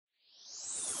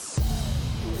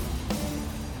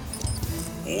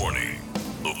Warning.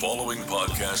 The following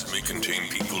podcast may contain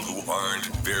people who aren't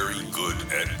very good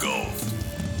at golf.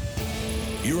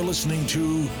 You're listening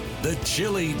to the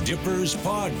Chili Dippers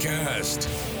Podcast.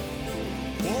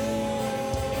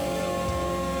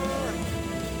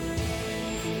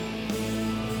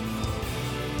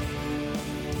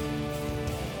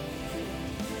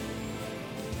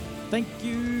 Thank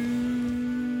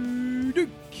you, Duke.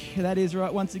 That is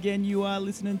right. Once again, you are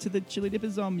listening to the Chili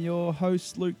Dippers. I'm your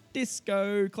host, Luke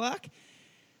Disco Clark.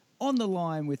 On the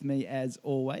line with me, as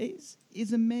always,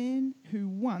 is a man who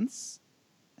once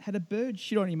had a bird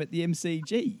shit on him at the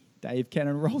MCG. Dave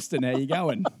Cannon Ralston, how you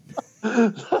going?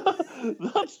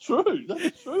 That's true.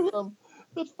 That's true.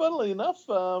 That's funnily enough,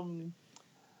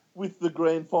 with the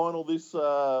grand final this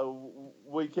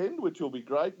weekend, which will be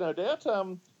great, no doubt.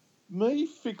 Me,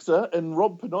 Fixer, and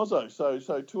Rob Pinozzo,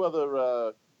 so two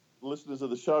other listeners of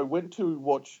the show, went to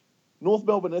watch North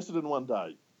Melbourne Essendon one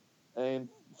day, and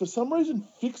for some reason,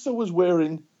 Fixer was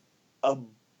wearing a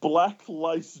black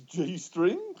lace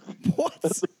G-string.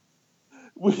 What?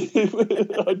 I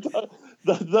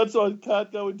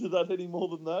can't go into that any more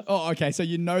than that. Oh, okay. So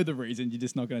you know the reason. You're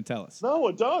just not going to tell us. No,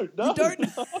 I don't. No, you don't?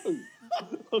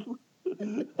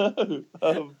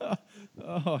 No.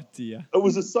 Oh, dear. It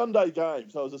was a Sunday game.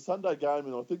 So it was a Sunday game,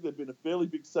 and I think there'd been a fairly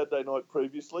big Saturday night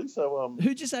previously. So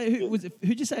Who'd you say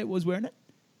it was wearing it?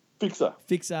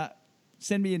 Fixer.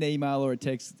 Send me an email or a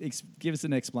text. Give us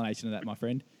an explanation of that, my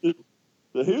friend. He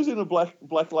was in a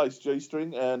black lace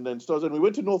G-string, and then we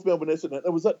went to North Melbourne Essendon.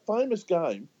 It was that famous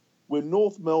game where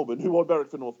North Melbourne, who I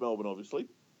barracked for North Melbourne, obviously,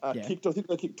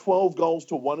 kicked 12 goals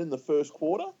to 1 in the first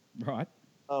quarter. Right.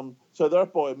 So they're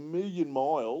up by 1,000,000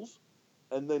 miles,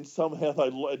 and then somehow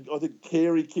I think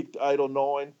Carey kicked 8 or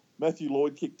 9, Matthew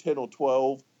Lloyd kicked 10 or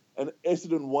 12, and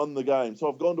Essendon won the game. So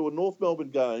I've gone to a North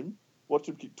Melbourne game, watched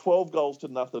them kick 12 goals to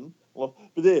nothing. But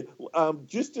there,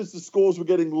 just as the scores were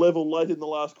getting level late in the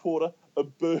last quarter, a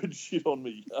bird shit on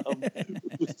me.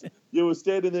 You were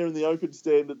standing there in the open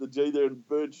stand at the G there, and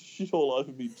birds shit all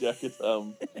over me jacket.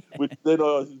 Which then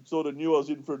I sort of knew I was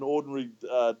in for an ordinary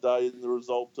day, and the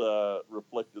result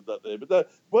reflected that there.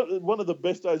 But one of the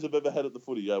best days I've ever had at the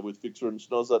footy with Fixer and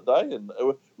Snoz that day. And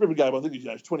remember game, I think it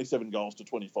was 27 goals to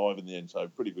 25 in the end, so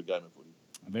pretty good game of footy.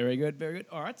 Very good, very good.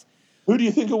 All right. Who do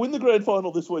you think will win the grand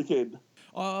final this weekend?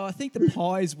 Oh, I think the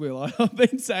Pies will. I've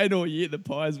been saying all year the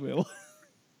Pies will.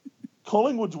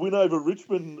 Collingwood's win over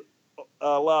Richmond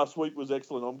last week was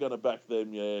excellent. I'm going to back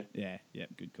them, yeah. Yeah,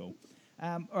 good call.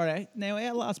 All right, now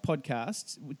our last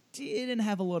podcast didn't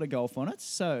have a lot of golf on it,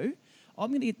 so I'm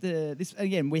going to get this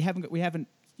again. We haven't.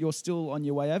 You're still on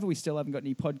your way over. We still haven't got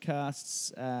any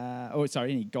podcasts,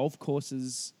 any golf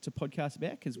courses to podcast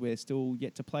about because we're still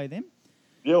yet to play them.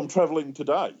 Yeah, I'm travelling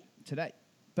today.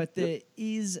 But there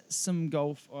is some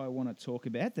golf I want to talk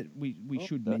about that we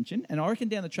should mention. And I reckon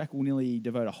down the track we'll nearly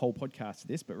devote a whole podcast to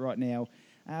this. But right now,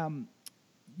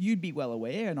 you'd be well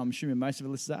aware, and I'm assuming most of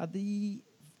the listeners are, the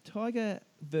Tiger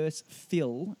versus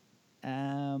Phil,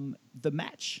 the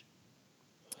match.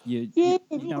 You know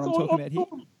what I'm talking about here?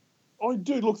 I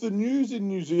do. Look, the news in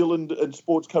New Zealand and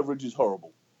sports coverage is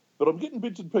horrible. But I'm getting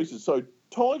bits and pieces. So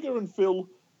Tiger and Phil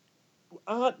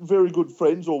aren't very good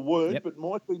friends, or weren't, but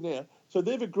might be now. So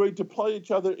they've agreed to play each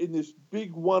other in this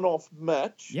big one-off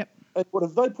match. Yep. And what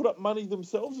have they put up money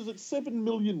themselves? Is it $7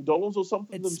 million or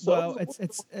something themselves?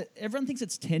 Well, everyone thinks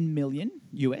it's $10 million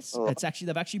US. Right.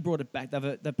 They've actually brought it back.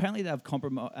 Apparently they've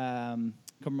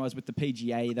compromised with the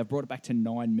PGA. They've brought it back to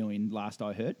 $9 million last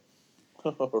I heard.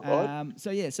 Right.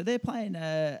 So they're playing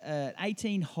an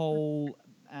 18-hole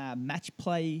match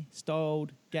play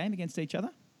styled game against each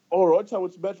other. All right, so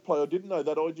it's match play. I didn't know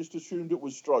that. I just assumed it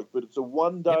was stroke, but it's a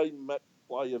one-day match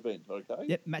play event, okay?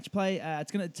 Yep, match play. It's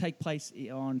going to take place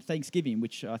on Thanksgiving,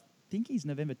 which I think is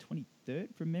November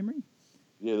 23rd from memory.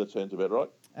 Yeah, that sounds about right.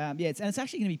 It's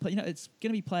actually going to be played. It's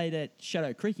going to be played at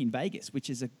Shadow Creek in Vegas, which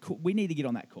is we need to get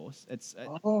on that course. It's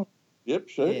yep,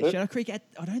 sure. Yeah, Shadow Creek. I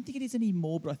don't think it is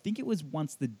anymore, but I think it was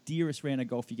once the dearest round of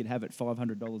golf you could have at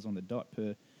 $500 on the dot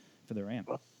for the round.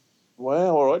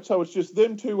 Wow, all right. So it's just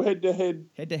them two head-to-head.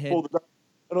 Head-to-head. For the day.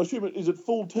 And I assume is it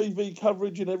full TV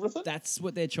coverage and everything? That's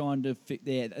what they're trying to fit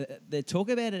there. They're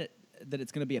talking about it, that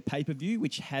it's going to be a pay-per-view,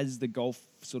 which has the golf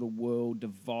sort of world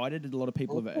divided. And a lot of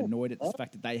people are annoyed at the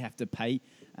fact that they have to pay,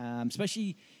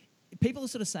 especially people are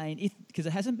sort of saying, because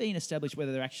it hasn't been established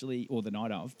whether they're actually, or the night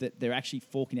of, that they're actually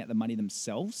forking out the money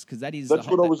themselves, because that is... That's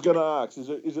what I was going to ask.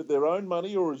 Is it their own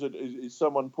money, or is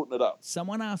someone putting it up?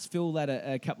 Someone asked Phil that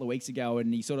a couple of weeks ago,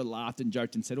 and he sort of laughed and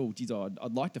joked and said, oh, geez,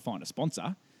 I'd like to find a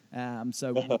sponsor.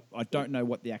 So I don't know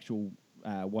what the actual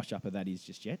wash-up of that is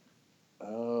just yet.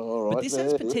 All right? But this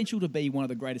has potential to be one of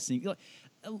the greatest things. Like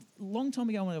a long time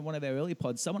ago on one of our earlier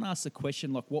pods, someone asked the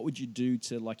question, like, what would you do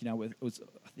to, like, it was,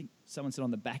 I think someone said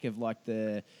on the back of, like,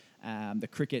 the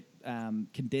cricket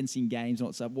condensing games and all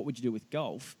that stuff, what would you do with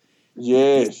golf?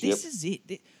 Yes, This is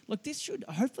it. Look,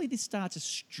 hopefully this starts a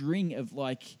string of,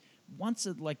 like, once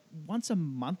a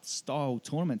month style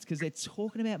tournaments, because they're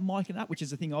talking about miking up, which is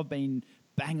the thing I've been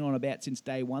banging on about since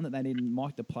day one, that they need to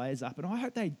mic the players up, and I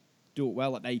hope they do it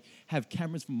well, like they have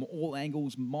cameras from all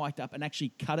angles mic'd up and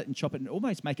actually cut it and chop it and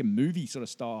almost make a movie sort of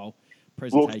style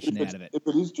presentation out of it. If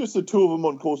it is just the two of them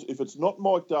on course, if it's not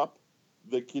mic'd up,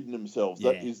 they're kidding themselves.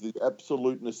 Yeah. That is the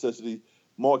absolute necessity.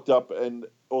 Mic'd up, and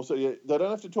also, they don't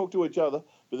have to talk to each other,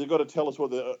 but they've got to tell us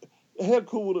what they're... How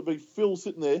cool would it be, Phil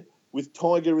sitting there with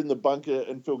Tiger in the bunker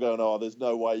and Phil going, oh, there's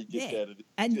no way he gets out of it.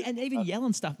 And even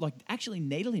yelling stuff, like actually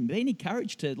needle him, being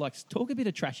encouraged to like talk a bit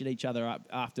of trash at each other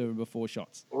after or before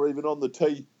shots. Or even on the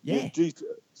tee. Yeah. Geez,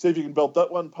 see if you can belt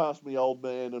that one past me, old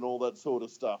man, and all that sort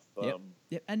of stuff. Yep.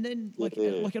 And then,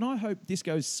 and I hope this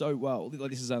goes so well.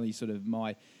 Like, this is only sort of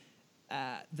my...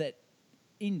 that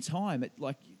in time, it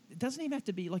doesn't even have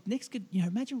to be... Like, next could...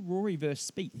 imagine Rory versus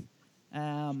Spieth.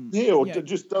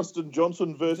 Just Dustin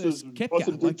Johnson versus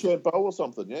Bryson DeChambeau or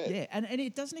something, Yeah, and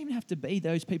it doesn't even have to be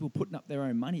those people putting up their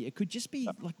own money. It could just be,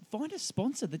 find a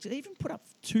sponsor that even put up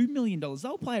 $2 million.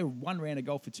 They'll play one round of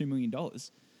golf for $2 million.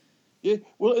 Yeah,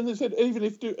 well, and they said even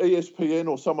if ESPN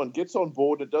or someone gets on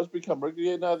board, it does become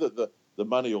regular. That the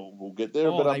money will get there.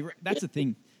 That's the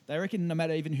thing. They reckon no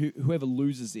matter even whoever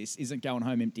loses this isn't going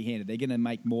home empty-handed. They're going to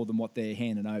make more than what they're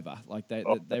handing over. Like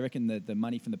they reckon the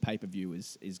money from the pay-per-view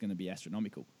is going to be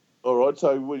astronomical. All right.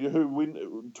 So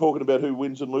talking about who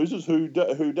wins and loses, who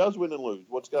does win and lose?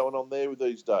 What's going on there with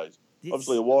these days?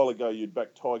 Obviously, a while ago you'd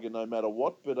back Tiger no matter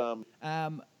what, but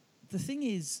the thing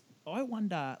is, I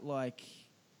wonder, like,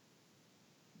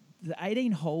 the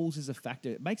 18 holes is a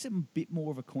factor. It makes it a bit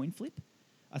more of a coin flip.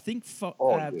 I think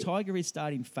Tiger is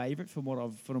starting favourite from what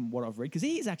I've read, because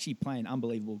he is actually playing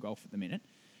unbelievable golf at the minute.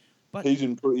 But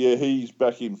he's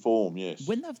back in form. Yes.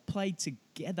 When they've played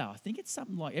together, I think it's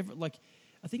something like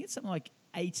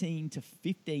 18 to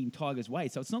 15 Tiger's way.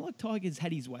 So it's not like Tiger's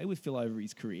had his way with Phil over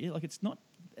his career. Like, it's not.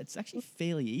 It's actually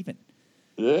fairly even.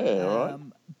 Yeah. Right.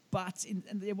 But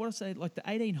what I say, like the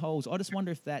 18 holes, I just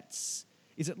wonder if is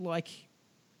it like,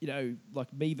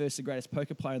 like me versus the greatest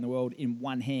poker player in the world in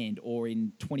one hand, or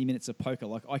in 20 minutes of poker.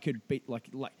 Like, I could beat, like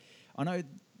I know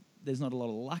there's not a lot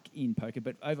of luck in poker,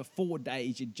 but over 4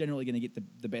 days, you're generally going to get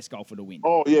the best golfer to win.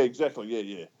 Oh, yeah, exactly.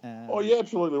 Yeah. You're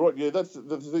absolutely right. Yeah, that's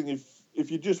the thing. If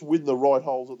you just win the right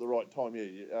holes at the right time,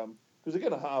 because they're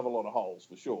going to halve a lot of holes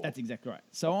for sure. That's exactly right.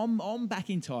 So I'm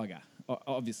backing Tiger.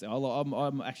 Obviously,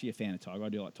 I'm actually a fan of Tiger. I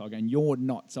do like Tiger, and you're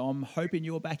not. So I'm hoping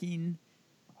you're backing...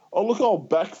 Oh, look, I'll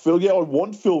back Phil. Yeah, I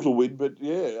want Phil to win, but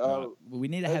yeah. Well, we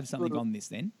need to have something on this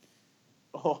then.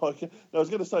 Oh, okay. No, I was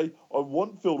going to say, I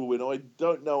want Phil to win. I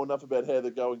don't know enough about how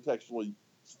they're going to actually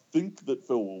think that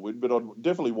Phil will win, but I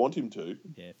definitely want him to.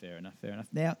 Yeah, fair enough.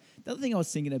 Now, the other thing I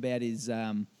was thinking about is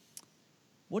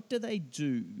what do they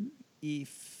do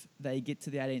if they get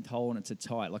to the 18th hole and it's a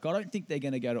tie? Like, I don't think they're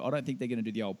going to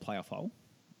do the old playoff hole.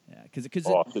 Look,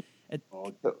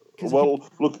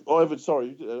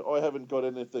 I haven't got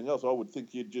anything else. I would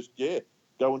think you'd just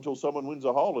go until someone wins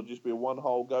a hole. It'd just be a one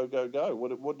hole go.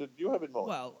 What did you have in mind?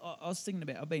 Well, I've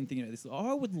been thinking about this.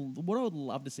 What I would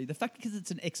love to see, the fact because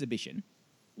it's an exhibition.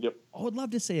 Yep. I would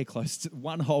love to see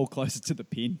one hole closer to the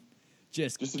pin.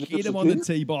 Just get them on pin? the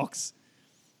tee box,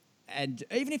 and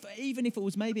even if it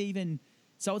was maybe even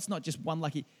so, it's not just one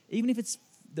lucky. Even if it's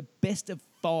the best of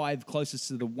 5 closest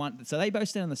to the one. So they both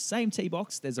stand on the same tee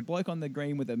box. There's a bloke on the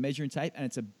green with a measuring tape, and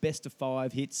it's a best of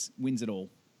 5 hits, wins it all.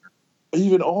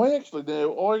 Even I'd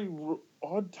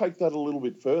take that a little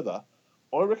bit further.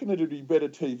 I reckon it'd be better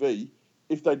TV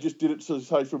if they just did it,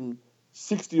 say, from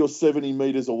 60 or 70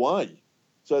 metres away.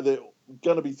 So they're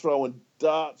going to be throwing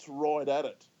darts right at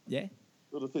it. Yeah.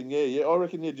 Sort of thing, yeah. I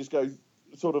reckon you'd just go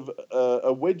sort of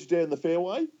a wedge down the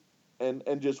fairway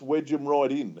and just wedge them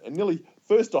right in. And nearly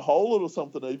first a hole or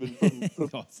something even.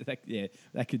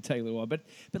 That could take a little while. But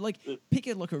like, pick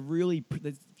it like a really...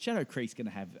 The Shadow Creek's going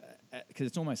to have... Because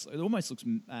it almost looks... I was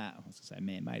going to say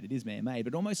man-made. It is man-made,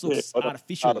 but it almost looks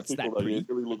artificial. It's that pretty. It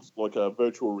really looks like a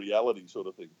virtual reality sort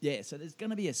of thing. Yeah, so there's going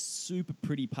to be a super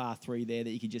pretty par 3 there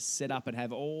that you can just set up and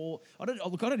have all... I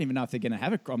don't even know if they're going to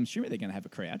have I'm assuming they're going to have a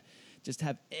crowd. Just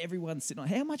have everyone sitting on...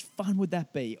 How much fun would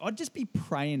that be? I'd just be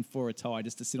praying for a tie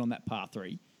just to sit on that par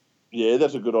 3. Yeah,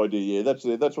 that's a good idea. Yeah,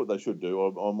 that's what they should do.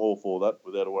 I'm all for that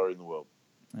without a worry in the world.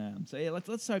 So yeah,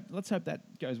 let's hope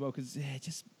that goes well, because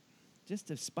just just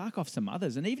to spark off some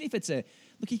others. And even if it's you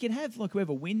can have like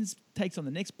whoever wins takes on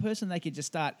the next person. They could just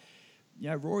start.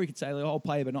 Rory could say, I'll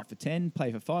play, but not for 10,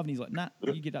 play for 5. And he's like, nah,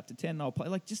 you get up to 10 and I'll play.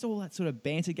 Like, just all that sort of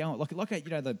banter going. Like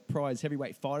the prize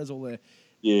heavyweight fighters, all the...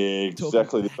 Yeah,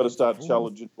 exactly. They've got to start forth.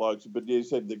 challenging blokes. But yeah, you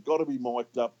said they've got to be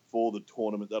mic'd up for the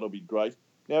tournament. That'll be great.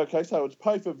 Now, okay, so it's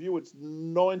pay for view. It's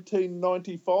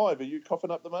 $19.95. Are you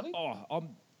coughing up the money? Oh,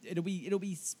 it'll be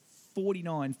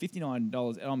 $49,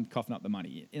 $59, and I'm coughing up the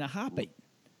money in a heartbeat.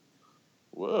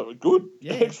 Well, good.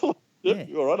 Yeah. Excellent. Yeah.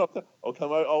 Yeah. All right. I'll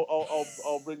come out.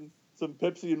 I'll bring some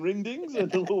Pepsi and ring dings,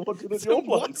 and we'll watch it at your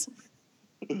place.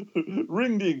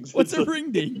 Ring dings. What's a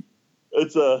ring ding?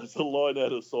 It's a line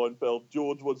out of Seinfeld.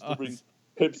 George wants to bring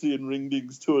Pepsi and ring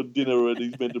dings to a dinner, and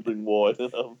he's meant to bring wine.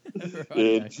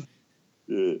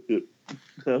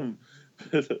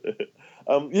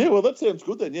 Yeah, well, that sounds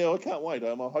good then. Yeah, I can't wait.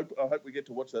 I hope we get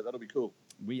to watch that. That'll be cool.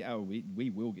 We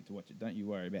will get to watch it. Don't you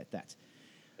worry about that.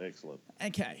 Excellent.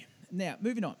 Okay, now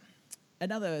moving on.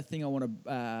 Another thing I want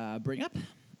to bring up.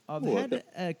 I've had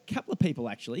a couple of people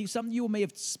actually. Some you or me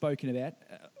have spoken about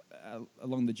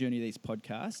along the journey of these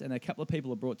podcasts, and a couple of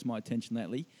people have brought to my attention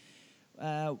lately.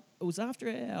 It was after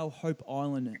our Hope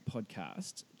Island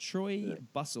podcast. Troy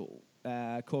Bussell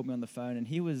called me on the phone, and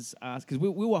he was asked because we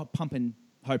were pumping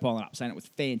Hope Island up, saying it was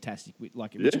fantastic, which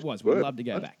it was. We'd love to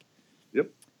go back. Yep.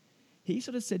 He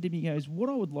sort of said to me, he goes, what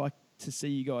I would like to see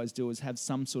you guys do is have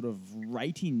some sort of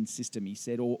rating system, he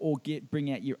said, or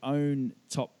bring out your own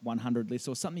top 100 list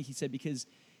or something, he said, because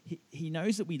he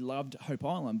knows that we loved Hope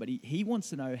Island, but he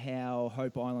wants to know how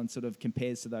Hope Island sort of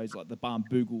compares to those like the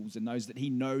Barnboogles and those that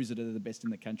he knows that are the best in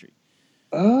the country.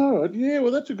 Oh, yeah,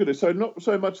 well, that's a good... So not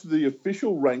so much the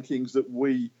official rankings that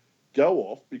we go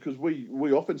off, because we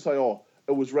often say,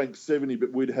 it was ranked 70,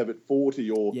 but we'd have it 40,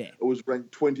 or it was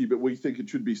ranked 20, but we think it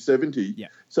should be 70. Yeah.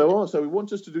 So he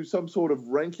wants us to do some sort of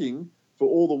ranking for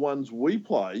all the ones we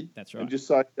play. That's right. And just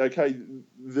say, okay,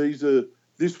 these are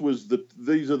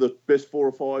the best 4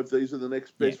 or 5. These are the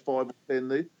next best 5 or 10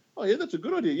 there. Oh, yeah, that's a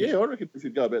good idea. Yeah, I reckon we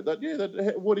should go about that. Yeah,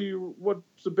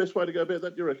 what's the best way to go about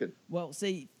that, do you reckon? Well,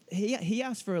 see, he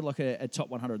asked for like a top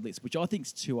 100 list, which I think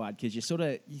is too hard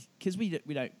because we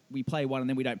play one and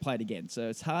then we don't play it again. So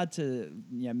it's hard to,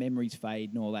 memories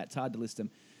fade and all that. It's hard to list them.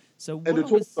 So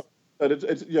what's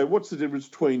the difference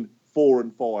between 4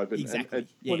 and 5 and, exactly. and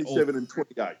 27 and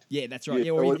 28? Yeah, that's right.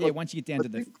 Once you get down to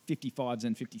the 55s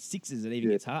and 56s, it even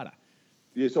gets harder.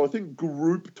 Yeah, so I think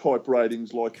group type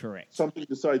ratings, like correct, something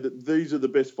to say that these are the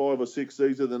best 5 or 6,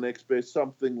 these are the next best,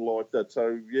 something like that.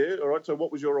 So yeah, all right. So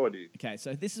what was your idea? Okay,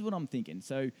 so this is what I'm thinking.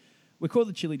 So we're called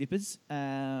the Chili Dippers.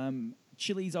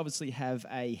 Chilies obviously have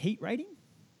a heat rating.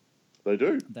 They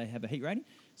do. They have a heat rating.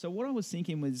 So what I was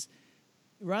thinking was,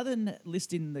 rather than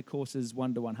listing the courses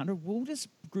 1 to 100, we'll just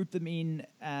group them in.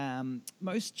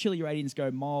 Most chili ratings go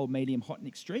mild, medium, hot, and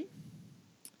extreme.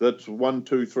 That's 1,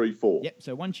 2, 3, 4. Yep.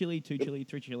 So 1 chili, 2 chili,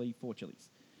 3 chili, 4 chilies.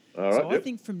 All right. So I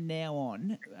think from now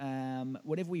on,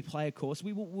 whenever we play a course,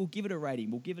 we'll give it a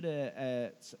rating. We'll give it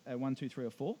a 1, 2, 3,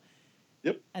 or 4.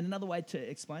 Yep. And another way to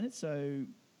explain it,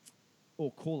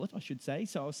 or call it, I should say.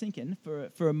 So I was thinking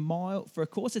for a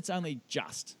course, it's only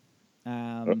just.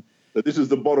 So this is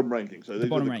the bottom ranking. So the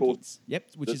bottom rankings.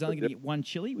 Yep. Which is only going to get 1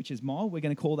 chili, which is mild. We're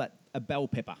going to call that a bell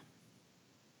pepper.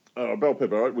 A bell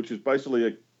pepper, right? Which is basically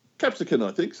a capsicum,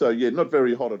 I think. So, yeah, not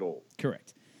very hot at all.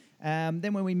 Correct.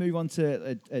 Then when we move on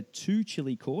to a 2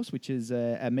 chili course, which is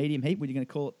a medium heat, we're going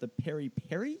to call it the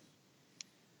peri-peri.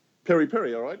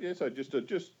 Peri-peri, all right. Yeah, so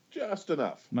just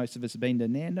enough. Most of us have been to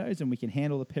Nando's and we can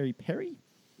handle the peri-peri.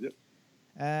 Yep.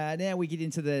 Now we get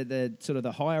into the sort of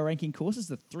the higher ranking courses,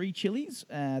 the 3 chilies.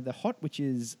 The hot, which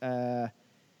is habanero.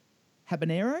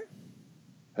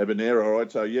 Habanero, all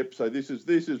right. So, yep. So this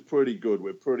is pretty good.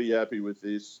 We're pretty happy with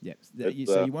this. Yep.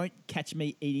 So you won't catch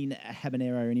me eating a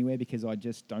habanero anywhere because I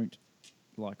just don't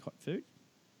like hot food.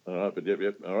 All right, but yep.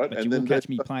 All right. But and you will catch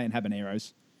me playing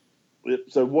habaneros. Yep.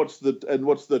 So what's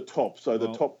the top? So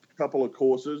the top couple of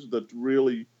courses that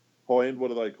really high end.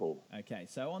 What are they called? Okay.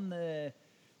 So on the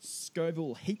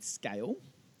Scoville heat scale.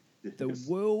 Yes. The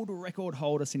world record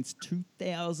holder since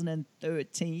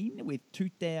 2013 with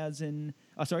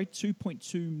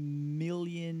 2.2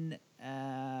 million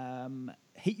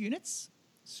heat units,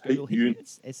 Scoville heat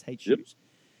units, SHUs,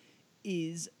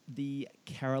 is the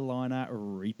Carolina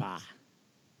Reaper.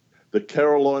 The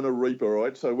Carolina Reaper,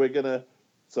 right? So the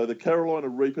Carolina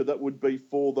Reaper, that would be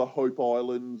for the Hope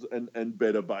Islands and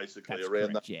better, basically. That's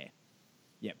around correct, that.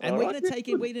 Yeah. And we're going to take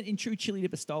in true Chili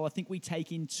Dipper style, I think we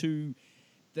take into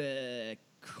the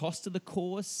cost of the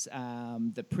course,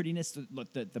 the prettiness,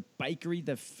 the bakery,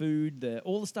 the food,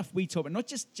 all the stuff we talk about, not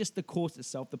just the course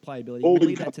itself, the playability. We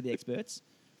leave that to the experts.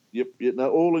 Yep. Yeah, no,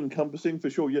 all encompassing for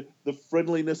sure. Yeah, the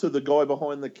friendliness of the guy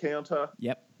behind the counter.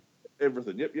 Yep.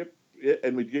 Everything. Yep. Yeah,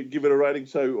 and we give it a rating.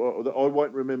 So I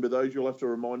won't remember those. You'll have to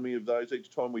remind me of those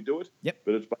each time we do it. Yep.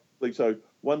 But it's basically so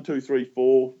 1, 2, 3,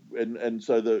 4, and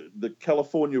so the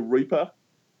California Reaper,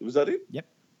 was that it? Yep.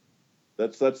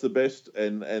 That's the best,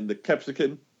 and the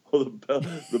capsicum or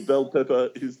the bell pepper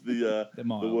is the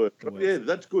worst. Yeah,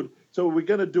 that's good. So are we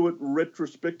going to do it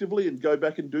retrospectively and go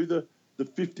back and do the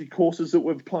 50 courses that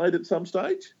we've played at some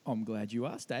stage? I'm glad you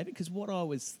asked, David, because what I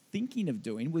was thinking of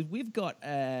doing was we've got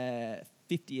a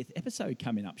 50th episode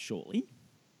coming up shortly.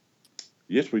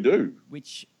 Yes, we do.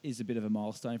 Which is a bit of a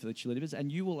milestone for the Chili Dippers,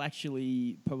 and you will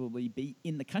actually probably be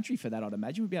in the country for that, I'd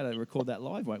imagine. We'll be able to record that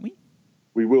live, won't we?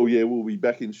 We will, yeah. We'll be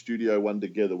back in Studio One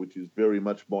together, which is very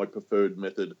much my preferred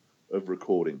method of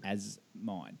recording. As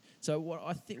mine. So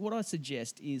what I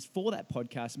suggest is for that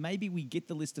podcast, maybe we get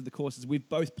the list of the courses we've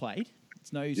both played.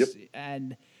 It's no, yep.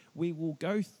 And we will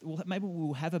go. Maybe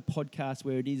we'll have a podcast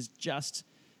where it is just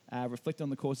reflect on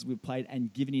the courses we've played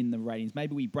and giving in the ratings.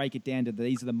 Maybe we break it down to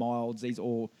these are the milds, these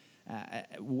or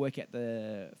we'll work out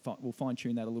we'll fine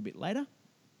tune that a little bit later.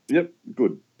 Yep,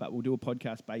 good. But we'll do a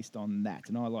podcast based on that,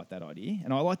 and I like that idea.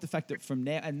 And I like the fact that from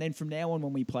now on,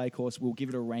 when we play a course, we'll give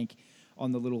it a rank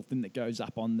on the little thing that goes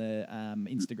up on the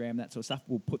Instagram, that sort of stuff.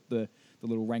 We'll put the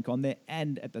little rank on there,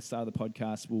 and at the start of the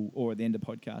podcast, or at the end of the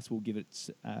podcast, we'll give it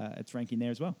its ranking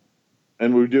there as well.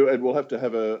 And we'll have to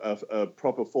have a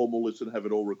proper formal list and have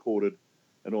it all recorded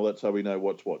and all that, so we know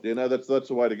what's what. Yeah, no, that's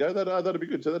the way to go. That'd be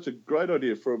good. So that's a great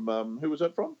idea from who was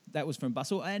that from? That was from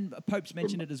Bustle, and Pope's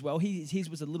mentioned it as well. His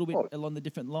was a little bit along the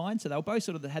different lines, so they were both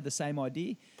sort of had the same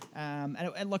idea. And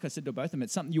like I said to both of them,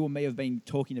 it's something you and me have been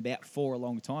talking about for a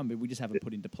long time, but we just haven't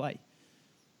put into play.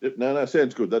 Yep. No,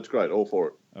 sounds good. That's great. All for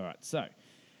it. All right, so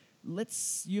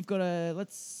let's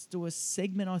do a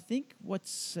segment. I think.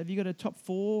 Have you got a top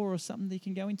 4 or something that you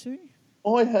can go into?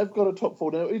 I have got a top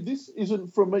 4 now. This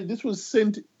isn't from me. This was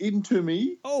sent in to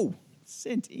me. Oh,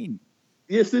 sent in.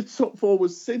 Yes, this top 4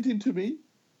 was sent in to me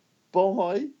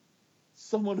by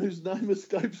someone whose name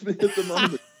escapes me at the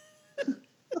moment.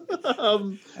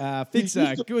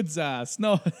 Fixer, Goodza,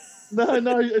 Snot.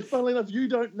 No. Funnily enough, you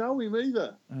don't know him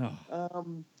either.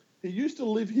 Oh. He used to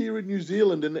live here in New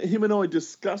Zealand, and him and I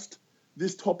discussed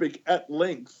this topic at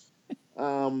length.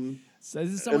 So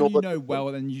this is someone you know well,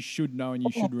 and you should know and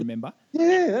you should remember.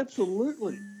 Yeah,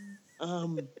 absolutely.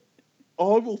 I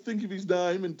will think of his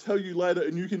name and tell you later,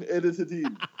 and you can edit it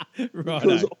in.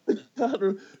 Right.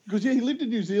 Because he lived in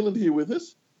New Zealand here with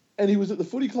us, and he was at the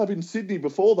footy club in Sydney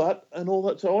before that, and all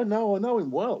that. So I know him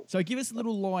well. So give us a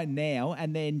little line now,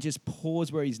 and then just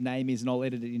pause where his name is, and I'll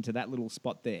edit it into that little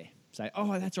spot there. Say,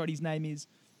 oh, that's right, his name is.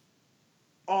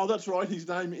 Oh, that's right, his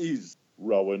name is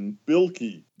Rowan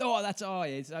Bilkey. Yeah.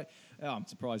 So, I'm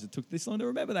surprised it took this long to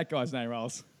remember that guy's name,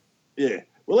 Rolls. Yeah.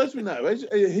 Well, as we know,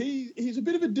 he's a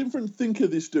bit of a different thinker,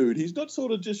 this dude. He's not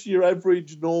sort of just your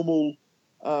average, normal,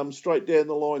 straight down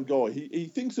the line guy.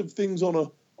 He thinks of things on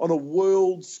a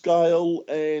world scale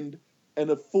and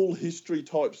a full history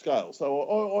type scale. So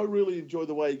I really enjoy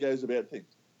the way he goes about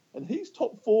things. And his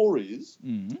top 4 is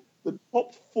the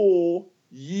top 4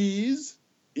 years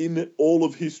in all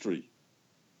of history.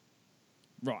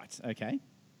 Right. Okay.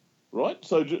 Right,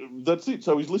 so that's it.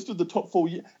 So he's listed the top 4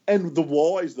 years and the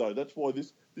whys, though. That's why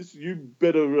this you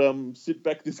better sit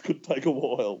back. This could take a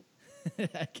while.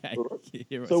 Okay. Right?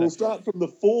 Yeah, right. So we'll start from the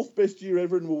 4th best year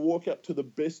ever, and we'll walk up to the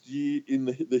best year in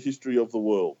the history of the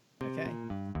world. Okay.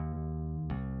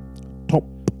 Top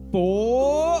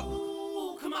 4.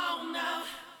 Ooh, come on now.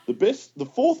 The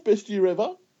 4th best year ever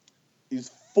is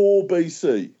 4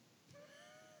 BC.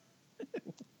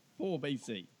 4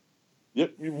 BC.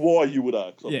 Yep, why you would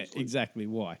ask, obviously. Yeah, exactly,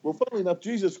 why. Well, funnily enough,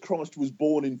 Jesus Christ was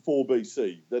born in 4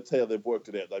 BC. That's how they've worked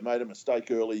it out. They made a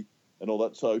mistake early and all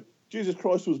that. So Jesus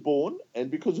Christ was born, and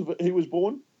because of it, he was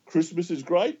born, Christmas is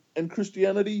great, and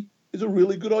Christianity is a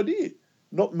really good idea.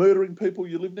 Not murdering people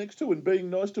you live next to and being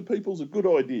nice to people is a good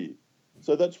idea.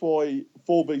 So that's why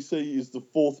 4 BC is the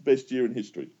 4th best year in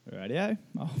history. Rightio,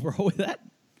 I'll roll with that.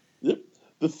 Yep.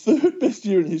 The 3rd best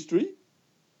year in history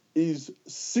is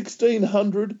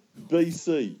 1600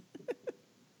 BC.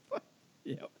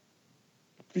 Yep.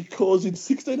 Because in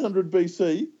 1600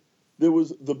 BC, there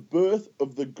was the birth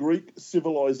of the Greek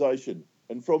civilization.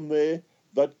 And from there,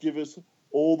 that gave us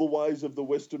all the ways of the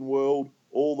Western world,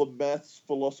 all the maths,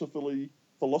 philosophy,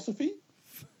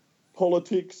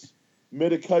 politics,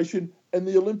 medication, and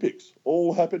the Olympics.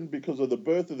 All happened because of the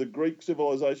birth of the Greek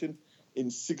civilization in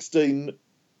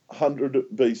 1600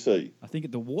 BC. I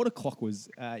think the water clock was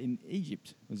in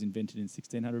Egypt, was invented in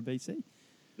 1600 BC.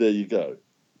 There you go.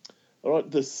 All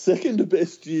right, the 2nd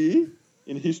best year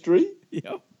in history,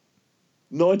 Yeah.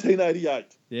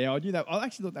 1988. Yeah, I knew that. I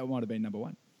actually thought that might have been number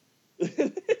one.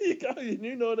 There you go. You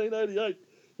knew 1988.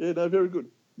 Yeah, no, very good.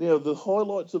 Now, the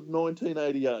highlights of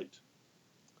 1988.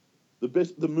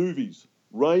 The movies: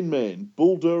 Rain Man,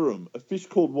 Bull Durham, A Fish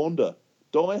Called Wanda,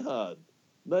 Die Hard,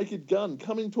 Naked Gun,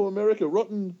 Coming to America,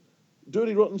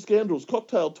 Dirty Rotten Scoundrels,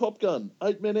 Cocktail, Top Gun,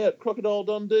 8 Men Out, Crocodile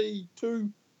Dundee 2,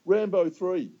 Rambo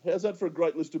 3. How's that for a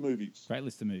great list of movies? Great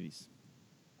list of movies.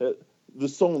 The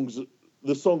songs.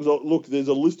 Look, there's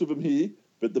a list of them here,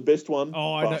 but the best one.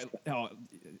 Oh, I know. Oh,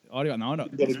 I don't know. I know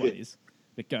what this one is.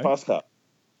 But go. Fast Car.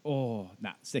 Oh,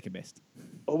 nah, second best.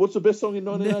 Oh, what's the best song in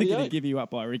Never going to 1988? give you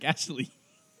up by Rick Astley.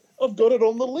 I've got it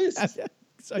on the list.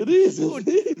 So It is. good.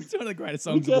 It's one of the greatest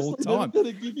songs Rick of all Astley time. never going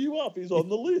to give you up. He's on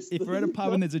the list. If we're at a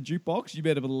pub and there's a jukebox, you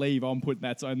better believe I'm putting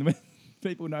that song.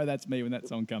 People know that's me when that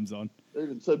song comes on.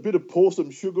 So a bit of Pour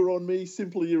Some Sugar on Me,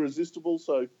 Simply Irresistible.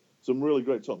 So some really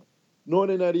great songs.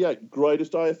 1988,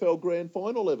 greatest AFL Grand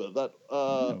Final ever.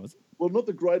 Well, not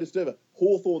the greatest ever.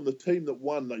 Hawthorn, the team that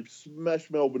won, they smashed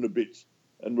Melbourne to bits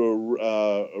and were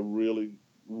a really,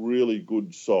 really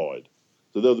good side.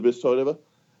 So they were the best side ever.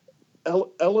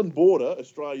 Alan Border,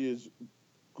 Australia's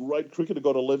great cricketer,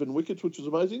 got 11 wickets, which was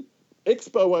amazing.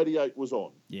 Expo 88 was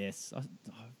on. Yes, I've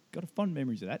got a fond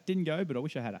memories of that. Didn't go, but I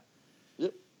wish I had her.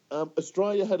 Yep.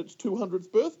 Australia had its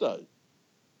 200th birthday.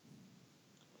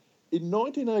 In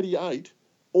 1988,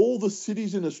 all the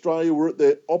cities in Australia were at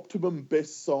their optimum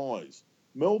best size.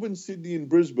 Melbourne, Sydney and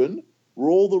Brisbane were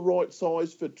all the right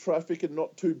size for traffic and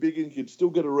not too big and you could still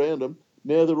get around them.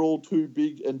 Now they're all too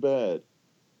big and bad.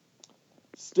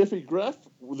 Steffi Graf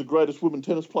was the greatest women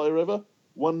tennis player ever,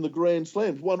 won the Grand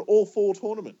Slams, won all 4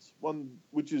 tournaments,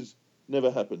 which never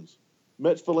happens.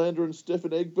 Mats Verlander and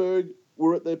Stefan Egberg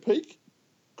were at their peak.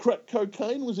 Crack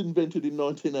cocaine was invented in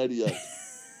 1988.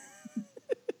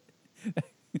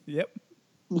 Yep.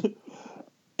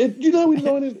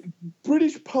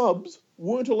 British pubs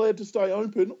weren't allowed to stay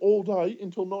open all day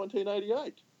until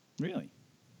 1988. Really?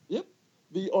 Yep.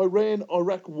 The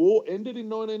Iran-Iraq war ended in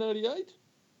 1988.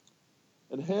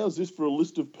 And how's this for a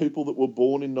list of people that were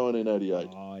born in 1988?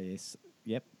 Oh, yes.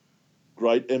 Yep.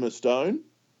 Great Emma Stone.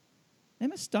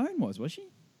 Emma Stone was she?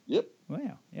 Yep.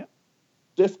 Wow. Yep.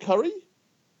 Steph Curry.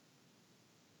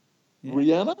 Yeah.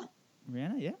 Rihanna,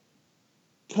 yeah.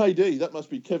 KD, that must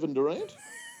be Kevin Durant.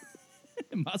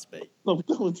 It must be. I'm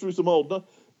going through some old.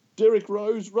 Derek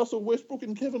Rose, Russell Westbrook,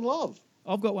 and Kevin Love.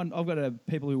 I've got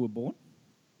people who were born.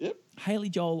 Yep. Haley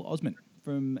Joel Osment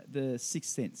from The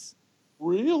Sixth Sense.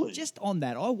 Really? Just on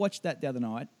that, I watched that the other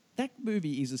night. That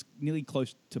movie is nearly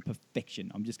close to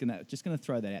perfection. I'm just gonna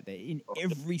throw that out there. In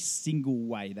every single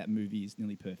way, that movie is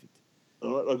nearly perfect.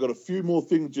 All right, I've got a few more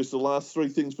things, just the last 3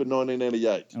 things for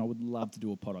 1988. And I would love to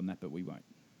do a pod on that, but we won't.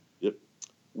 Yep.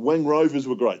 Wang Rovers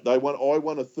were great. I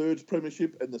won a thirds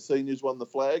premiership and the seniors won the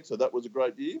flag, so that was a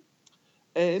great year.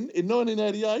 And in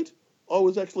 1988, I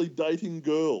was actually dating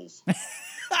girls.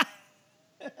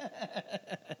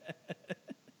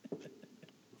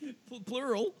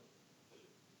 Plural?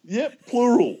 Yep,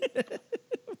 plural.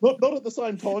 not at the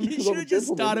same time. You should have just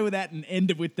started with that and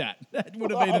ended with that. That would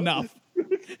have been enough.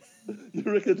 You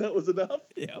reckon that was enough?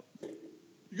 Yep.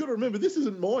 You got to remember, this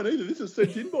isn't mine either. This is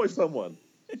sent in by someone.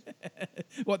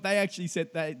 What they actually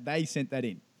sent, they sent that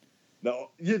in.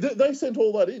 No, yeah, they sent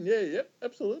all that in. Yeah,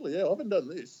 absolutely. Yeah, I haven't done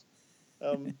this.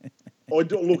 I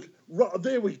do, look,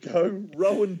 there we go.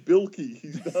 Rowan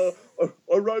Bilkey.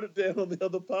 I wrote it down on the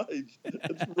other page.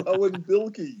 It's Rowan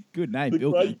Bilkey. Good name,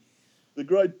 Bilkey. The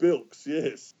great Bilks,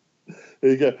 yes.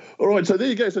 There you go. All right, so there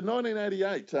you go. So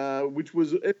 1988, which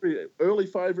was every early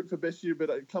favourite for best year, but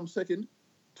it comes second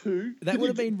to... That would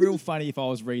have been real funny if I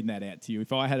was reading that out to you.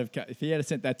 If he had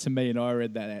sent that to me and I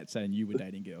read that out saying you were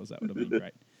dating girls, that would have been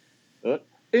great.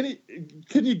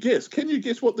 Can you guess? Can you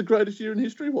guess what the greatest year in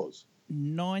history was?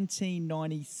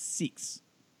 1996.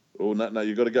 Oh, no,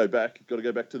 you've got to go back. You've got to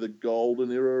go back to the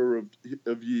golden era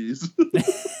of years.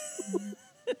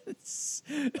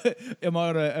 Am I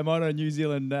on a New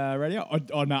Zealand radio? I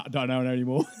don't know it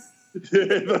anymore.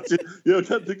 Yeah, that's it. Yeah, I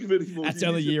can't think of any more. That's the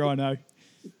only year I know.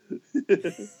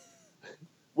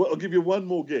 Well, I'll give you one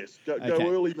more guess. Go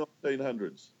early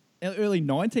 1900s. Early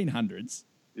 1900s?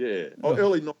 Yeah. Oh,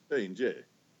 early 19s, yeah.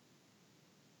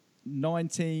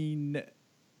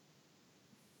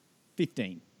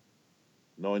 1915.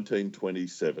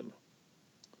 1927.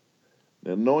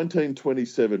 Now,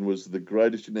 1927 was the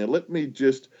greatest. Now, let me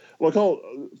just...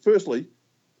 firstly,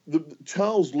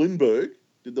 Charles Lindbergh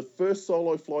did the first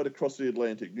solo flight across the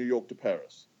Atlantic, New York to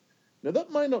Paris. Now,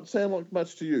 that may not sound like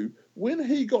much to you. When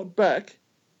he got back,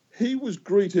 he was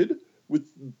greeted with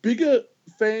bigger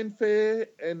fanfare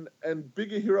and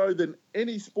bigger hero than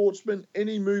any sportsman,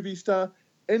 any movie star,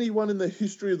 anyone in the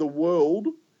history of the world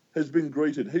has been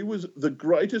greeted. He was the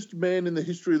greatest man in the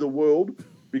history of the world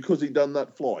because he done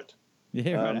that flight.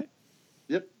 Yeah, right.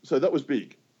 Yep. So that was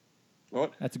big.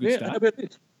 Right. That's a good start. How about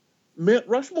this? Mount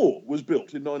Rushmore was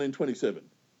built in 1927.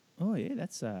 Oh yeah,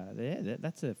 that's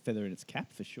a feather in its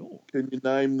cap for sure. Can you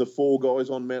name the 4 guys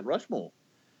on Mount Rushmore?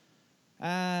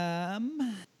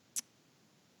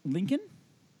 Lincoln.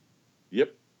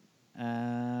 Yep.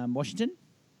 Washington.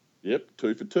 Yep.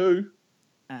 2 for 2.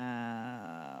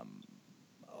 I'd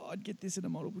get this in a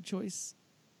multiple choice.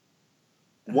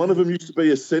 One of them used to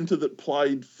be a centre that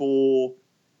played for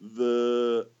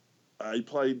the.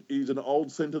 He's an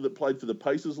old centre that played for the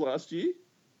Pacers last year.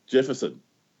 Jefferson.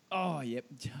 Oh, yep.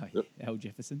 Al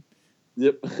Jefferson.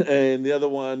 Yep. And the other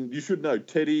one, you should know,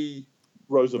 Teddy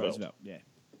Roosevelt. Yeah.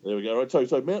 There we go. Right.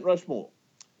 So Mount Rushmore.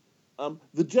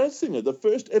 The Jazz Singer, the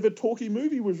first ever talkie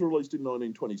movie, was released in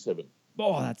 1927.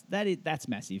 Oh, that's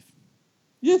massive.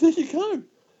 Yeah, there you go.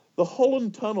 The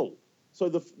Holland Tunnel. So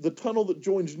the tunnel that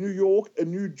joins New York and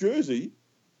New Jersey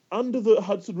under the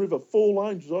Hudson River, 4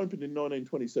 lanes, was opened in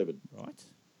 1927. Right.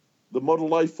 The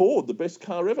Model A Ford, the best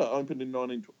car ever, opened in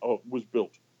was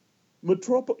built.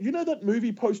 You know that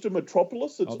movie poster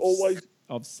Metropolis?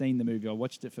 I've seen the movie. I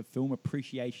watched it for film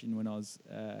appreciation when I was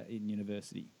in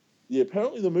university. Yeah,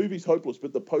 apparently the movie's hopeless,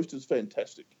 but the poster's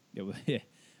fantastic. Yeah, well, yeah.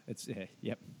 It's yep.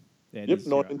 Yeah, yep,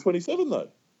 1927 though.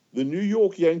 The New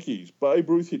York Yankees. Babe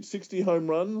Ruth hit 60 home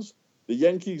runs. The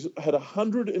Yankees had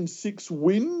 106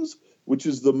 wins, which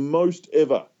is the most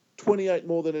ever. 28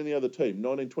 more than any other team,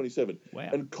 1927. Wow.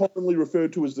 And commonly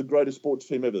referred to as the greatest sports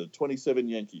team ever, the 27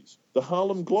 Yankees. The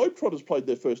Harlem Globetrotters played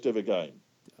their first ever game.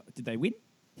 Did they win?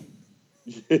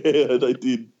 Yeah, they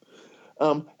did.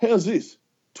 How's this?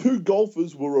 2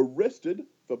 golfers were arrested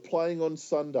for playing on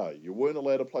Sunday. You weren't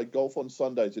allowed to play golf on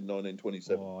Sundays in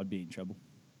 1927. Oh, I'd be in trouble.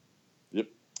 Yep.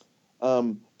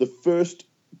 The first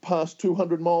past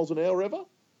 200 miles an hour ever.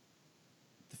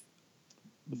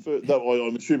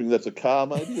 I'm assuming that's a car,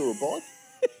 maybe, or a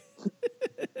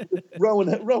bike.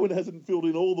 Rowan hasn't filled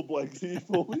in all the blanks here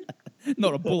for me.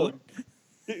 Not a bullet.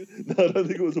 No, I don't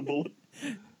think it was a bullet.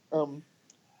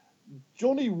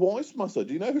 Johnny Weissmusser.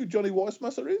 Do you know who Johnny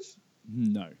Weissmusser is?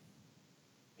 No.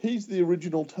 He's the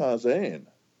original Tarzan.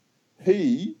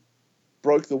 He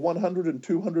broke the 100 and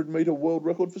 200 metre world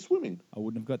record for swimming. I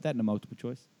wouldn't have got that in a multiple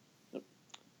choice.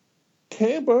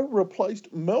 Canberra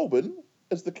replaced Melbourne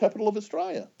as the capital of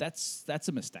Australia. That's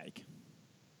a mistake.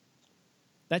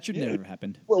 That should never have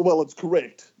happened. Well, it's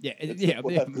correct. Yeah, I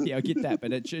get that,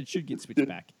 but it should get switched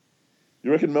back.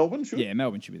 You reckon Melbourne should? Yeah,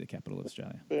 Melbourne should be the capital of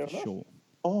Australia. Fair enough. Sure.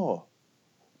 Oh,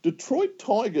 Detroit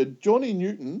Tiger Johnny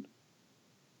Newton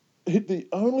hit the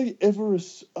only ever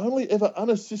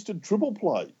unassisted triple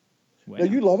play. Wow. Now,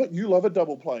 you love it. You love a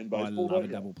double play in baseball, I love a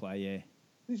double play, yeah.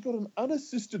 He's got an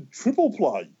unassisted triple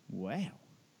play. Wow.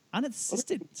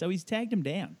 Unassisted. So he's tagged him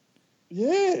down.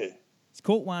 Yeah. He's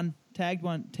caught one, tagged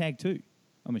 2.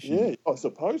 I'm assuming. Yeah, I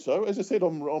suppose so. As I said,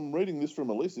 I'm reading this from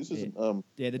a list. This isn't.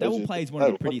 The double play is one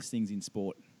of the prettiest things in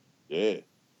sport. Yeah.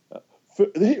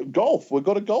 Golf. We've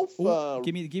got a golf.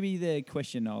 Give me the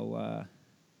question. I'll.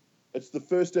 It's the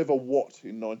first ever what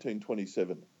in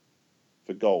 1927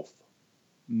 for golf?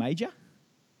 Major?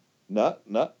 No.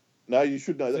 You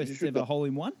should know that. First ever hole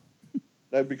in one?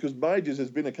 No, because majors has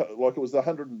been it was the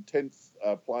 110th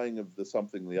playing of the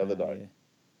something the other day. Yeah.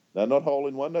 No, not hole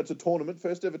in one. No, it's a tournament.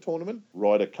 First ever tournament.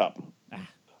 Ryder Cup.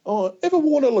 Oh, ever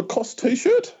worn a Lacoste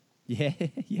T-shirt? Yeah.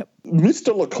 Yep.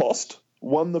 Mr. Lacoste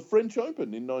won the French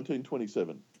Open in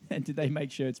 1927. And did they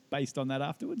make sure it's based on that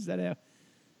afterwards? Is that how?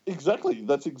 Exactly.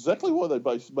 That's exactly why they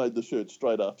made the shirt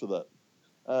straight after that.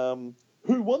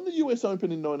 Who won the US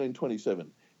Open in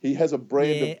 1927? He has a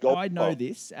brand of golf. I know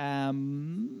this.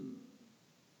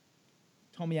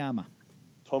 Tommy Armour.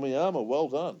 Tommy Armour, well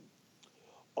done.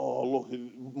 Oh, look,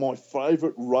 my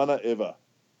favourite runner ever,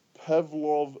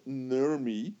 Pavlov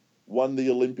Nurmi, won the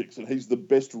Olympics, and he's the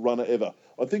best runner ever.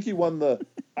 I think he won the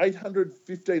 800,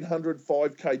 1500,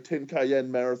 5K, 10K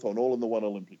and marathon, all in the one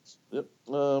Olympics. Yep.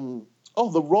 The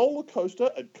roller coaster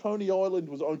at Coney Island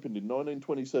was opened in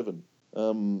 1927.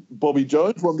 Bobby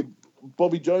Jones won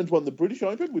the British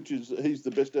Open, he's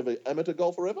the best ever amateur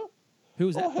golfer ever. Who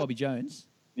was that? Bobby Jones.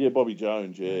 Yeah, Bobby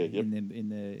Jones. Yeah, yep.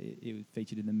 It was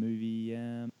featured in the movie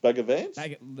Bag of Ants.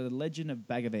 The Legend of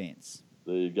Bag of Ants.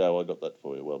 There you go. I got that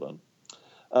for you. Well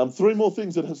done. 3 more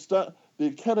things that have started. The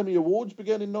Academy Awards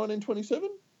began in 1927,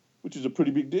 which is a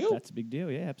pretty big deal. That's a big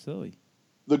deal. Yeah, absolutely.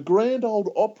 The Grand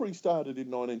Ole Opry started in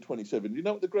 1927. Do you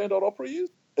know what the Grand Ole Opry is?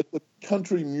 It's a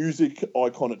country music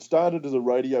icon. It started as a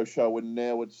radio show, and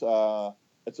now it's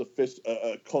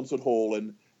a concert hall,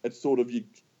 and it's sort of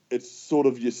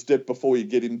your step before you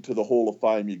get into the Hall of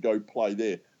Fame. You go play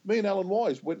there. Me and Alan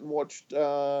Wise went and watched.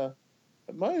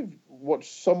 May have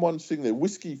watched someone sing there,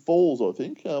 Whiskey Falls, I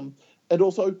think, and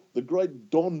also the great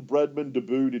Don Bradman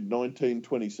debuted in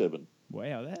 1927.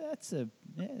 Wow, that's a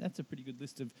pretty good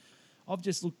list of. I've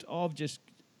just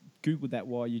googled that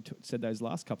while you said those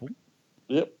last couple.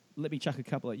 Yep. Let me chuck a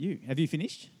couple at you. Have you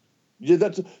finished? Yeah,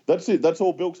 that's it. That's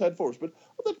all Bilks had for us. But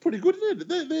that's pretty good,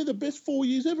 isn't it? They're the best 4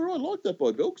 years ever. I like that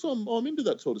by Bilks. I'm into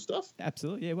that sort of stuff.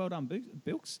 Absolutely. Yeah, well done,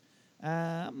 Bilks.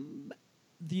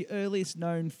 The earliest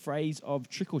known phrase of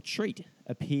trick or treat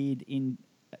appeared in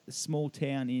a small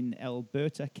town in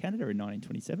Alberta, Canada in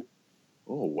 1927.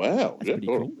 Oh, wow. That's pretty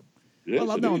cool. Yes, I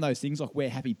love knowing those things, like where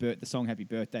the song Happy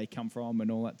Birthday come from and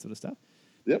all that sort of stuff.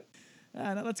 Yep.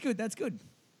 No, that's good. That's good.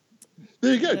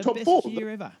 There you go, The top best 4. year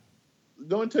ever.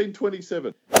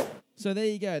 1927. So there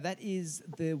you go. That is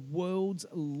the world's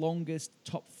longest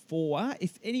top 4.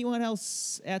 If anyone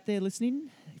else out there listening,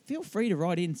 feel free to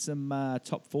write in some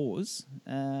top 4s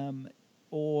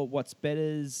or what's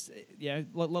betters. A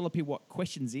lot of people want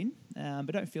questions in, but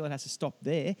don't feel it has to stop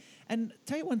there. And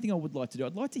tell you one thing I would like to do.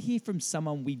 I'd like to hear from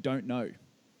someone we don't know.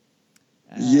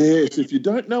 Yes, if you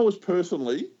don't know us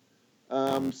personally,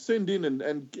 send in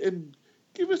and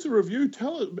give us a review.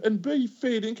 Tell it and be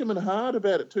fair dinkum and hard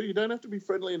about it too. You don't have to be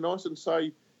friendly and nice and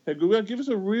say how good. Give us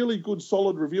a really good,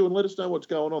 solid review and let us know what's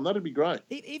going on. That'd be great.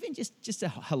 Even just a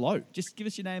hello. Just give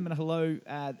us your name and a hello.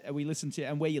 We listen to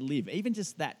and where you live. Even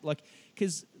just that,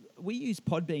 because we use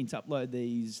Podbean to upload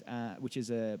these, which is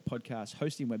a podcast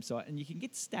hosting website, and you can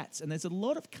get stats. And there's a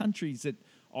lot of countries that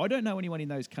I don't know anyone in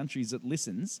those countries that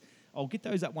listens. I'll get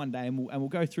those up one day, and we'll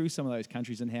go through some of those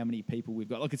countries and how many people we've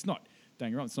got. It's not. Don't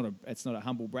get me wrong. It's not a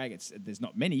humble brag. There's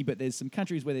not many, but there's some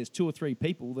countries where there's 2 or 3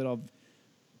 people that I've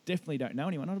definitely don't know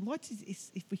anyone. I'd like to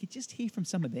if we could just hear from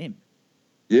some of them.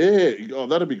 Yeah,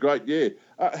 that'd be great. Yeah,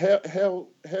 how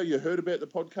you heard about the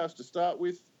podcast to start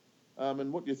with,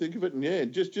 and what you think of it,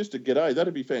 and just a g'day.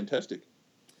 That'd be fantastic.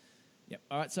 Yep.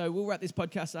 All right, so we'll wrap this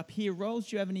podcast up here. Rolls,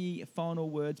 do you have any final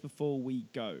words before we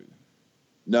go?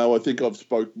 No, I think I've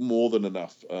spoke more than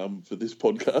enough for this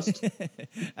podcast.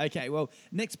 Okay, well,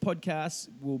 next podcast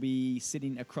we'll be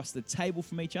sitting across the table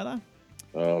from each other.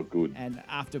 Oh, good. And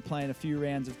after playing a few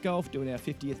rounds of golf, doing our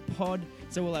 50th pod.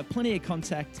 So we'll have plenty of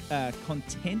content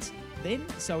then.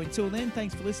 So until then,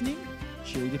 thanks for listening.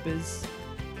 Chili Dippers,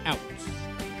 out.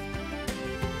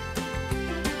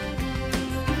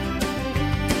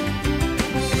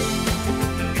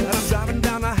 I'm driving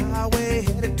down the highway,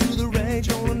 headed to the range.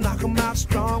 Gonna knock 'em out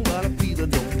strong, but I'm feeling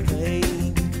no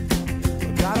pain.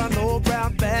 Got an old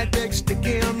brown bag, big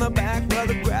sticky on the back, where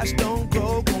the grass don't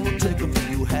grow. Gonna take a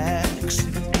few hacks.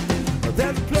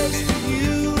 There's a place for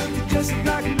you if you're just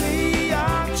like me.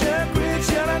 I'm Chuck Rich,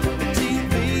 yelling at the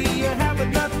TV. I have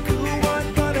another cool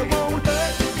one, but it won't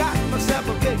hurt. Got myself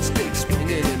a big stick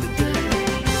swinging in the dirt.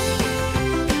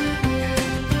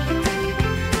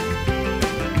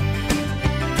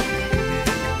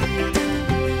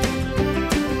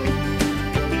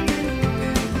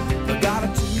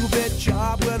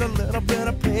 Job with a little bit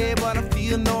of pay, but I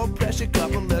feel no pressure,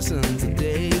 couple lessons a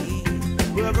day.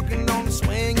 We're working on the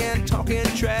swing and talking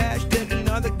trash, take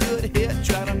another good hit,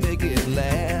 try to make